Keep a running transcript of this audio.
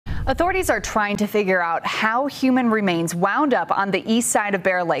Authorities are trying to figure out how human remains wound up on the east side of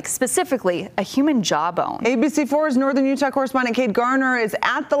Bear Lake, specifically a human jawbone. ABC4's Northern Utah correspondent Cade Garner is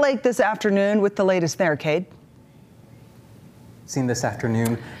at the lake this afternoon with the latest there. Cade. Seen this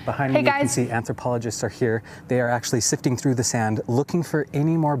afternoon. Behind me, you can see anthropologists are here. They are actually sifting through the sand, looking for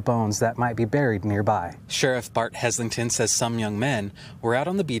any more bones that might be buried nearby. Sheriff Bart Heslington says some young men were out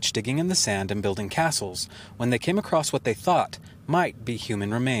on the beach digging in the sand and building castles when they came across what they thought might be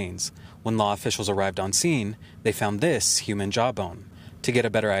human remains. When law officials arrived on scene, they found this human jawbone. To get a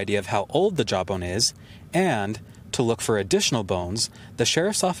better idea of how old the jawbone is and to look for additional bones, the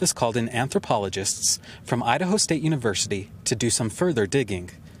sheriff's office called in anthropologists from Idaho State University to do some further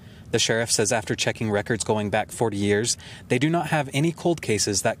digging. The sheriff says after checking records going back 40 years, they do not have any cold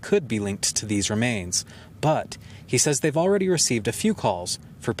cases that could be linked to these remains. But he says they've already received a few calls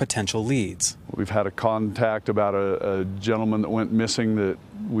for potential leads. We've had a contact about a gentleman that went missing that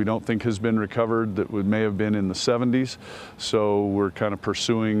we don't think has been recovered, that may have been in the 70s. So we're kind of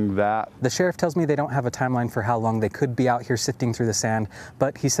pursuing that. The sheriff tells me they don't have a timeline for how long they could be out here sifting through the sand,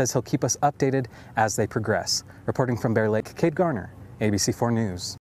 but he says he'll keep us updated as they progress. Reporting from Bear Lake, Cade Garner, ABC4 News.